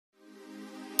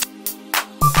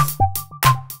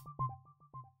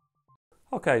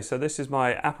Okay, so this is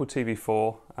my Apple TV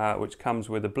 4, which comes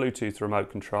with a Bluetooth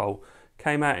remote control.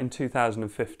 Came out in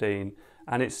 2015,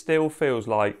 and it still feels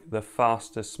like the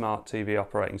fastest smart TV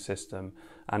operating system,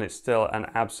 and it's still an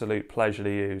absolute pleasure to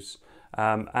use.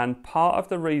 And part of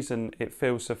the reason it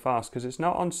feels so fast, because it's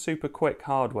not on super quick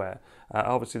hardware.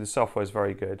 Obviously the software is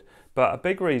very good, but a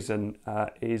big reason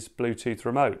is Bluetooth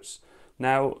remotes.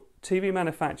 Now, TV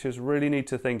manufacturers really need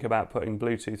to think about putting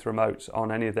Bluetooth remotes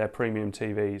on any of their premium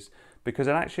TVs, because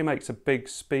it actually makes a big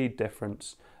speed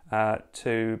difference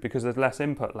because there's less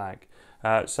input lag.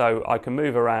 So I can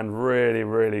move around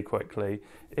really quickly.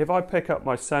 If I pick up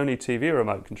my Sony TV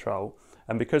remote control,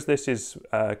 and because this is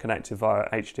connected via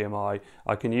HDMI,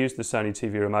 I can use the Sony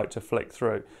TV remote to flick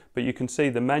through. But you can see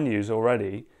the menus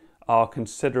already are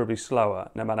considerably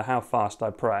slower. No matter how fast I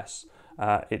press,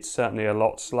 it's certainly a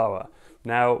lot slower.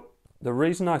 Now, the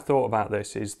reason I thought about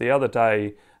this is the other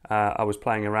day I was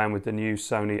playing around with the new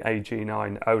Sony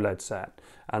AG9 OLED set,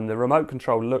 and the remote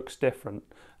control looks different.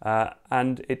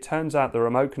 And it turns out the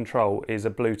remote control is a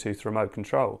Bluetooth remote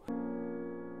control.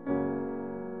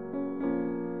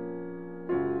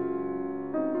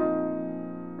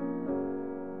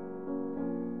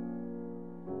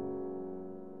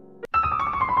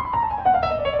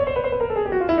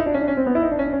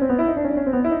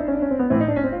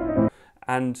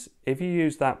 And if you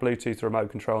use that Bluetooth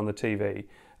remote control on the TV,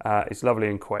 it's lovely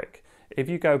and quick. If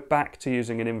you go back to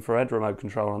using an infrared remote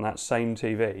control on that same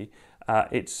TV,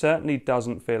 it certainly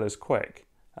doesn't feel as quick.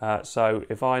 So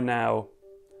if I now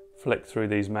flick through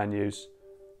these menus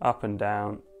up and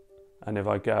down, and if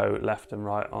I go left and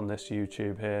right on this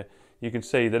YouTube here, you can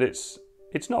see that it's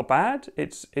not bad.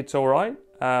 It's all right.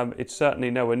 It's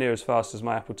certainly nowhere near as fast as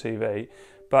my Apple TV.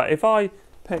 But if I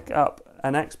pick up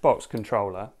an Xbox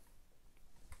controller,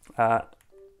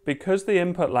 because the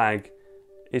input lag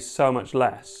is so much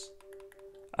less,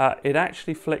 it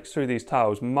actually flicks through these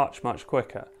tiles much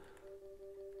quicker.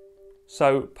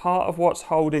 So part of what's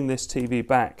holding this TV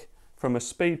back from a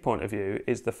speed point of view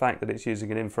is the fact that it's using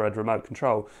an infrared remote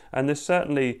control. And there's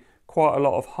certainly quite a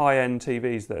lot of high-end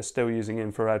TVs that are still using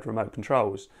infrared remote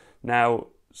controls. Now,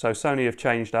 so Sony have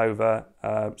changed over,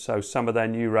 so some of their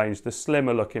new range, the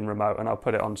slimmer looking remote, and I'll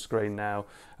put it on screen now,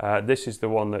 this is the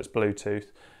one that's Bluetooth.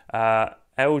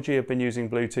 LG have been using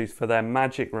Bluetooth for their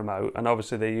Magic remote, and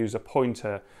obviously they use a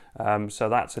pointer, so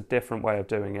that's a different way of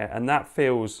doing it, and that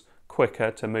feels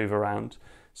quicker to move around.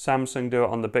 Samsung do it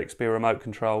on the Bixby remote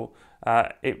control.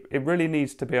 It really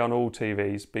needs to be on all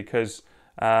TVs because,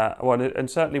 and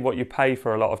certainly what you pay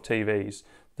for a lot of TVs,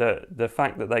 the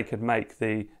fact that they could make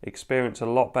the experience a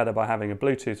lot better by having a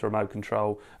Bluetooth remote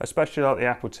control, especially like the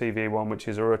Apple TV one, which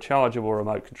is a rechargeable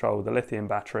remote control with a lithium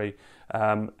battery,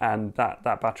 and that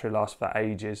battery lasts for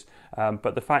ages.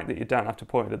 But the fact that you don't have to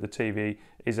point it at the TV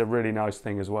is a really nice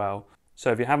thing as well.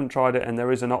 So if you haven't tried it, and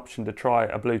there is an option to try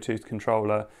a Bluetooth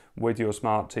controller with your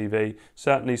smart TV,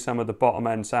 certainly some of the bottom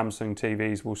end Samsung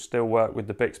TVs will still work with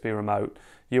the Bixby remote.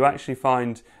 You actually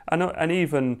find, and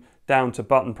even down to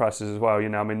button presses as well, you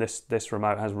know, I mean this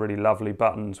remote has really lovely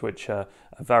buttons which are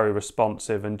very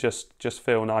responsive and just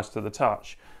feel nice to the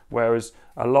touch. Whereas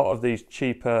a lot of these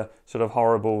cheaper, sort of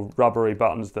horrible rubbery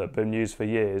buttons that have been used for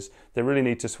years, they really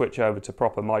need to switch over to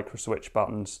proper micro switch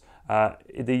buttons.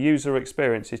 The user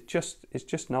experience is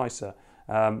just nicer.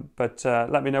 But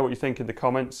let me know what you think in the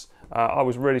comments. I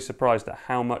was really surprised at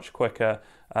how much quicker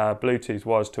Bluetooth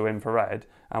was to infrared,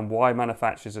 and why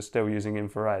manufacturers are still using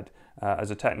infrared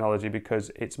as a technology, because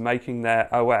it's making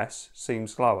their OS seem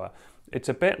slower. It's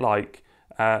a bit like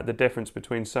the difference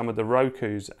between some of the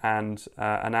Rokus and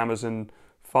an Amazon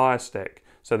Fire Stick.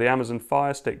 So the Amazon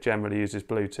Fire Stick generally uses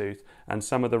Bluetooth, and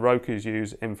some of the Rokus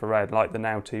use infrared, like the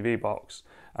Now TV box,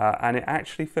 and it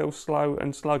actually feels slow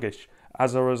and sluggish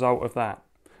as a result of that.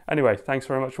 Anyway, thanks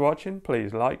very much for watching.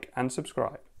 Please like and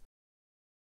subscribe.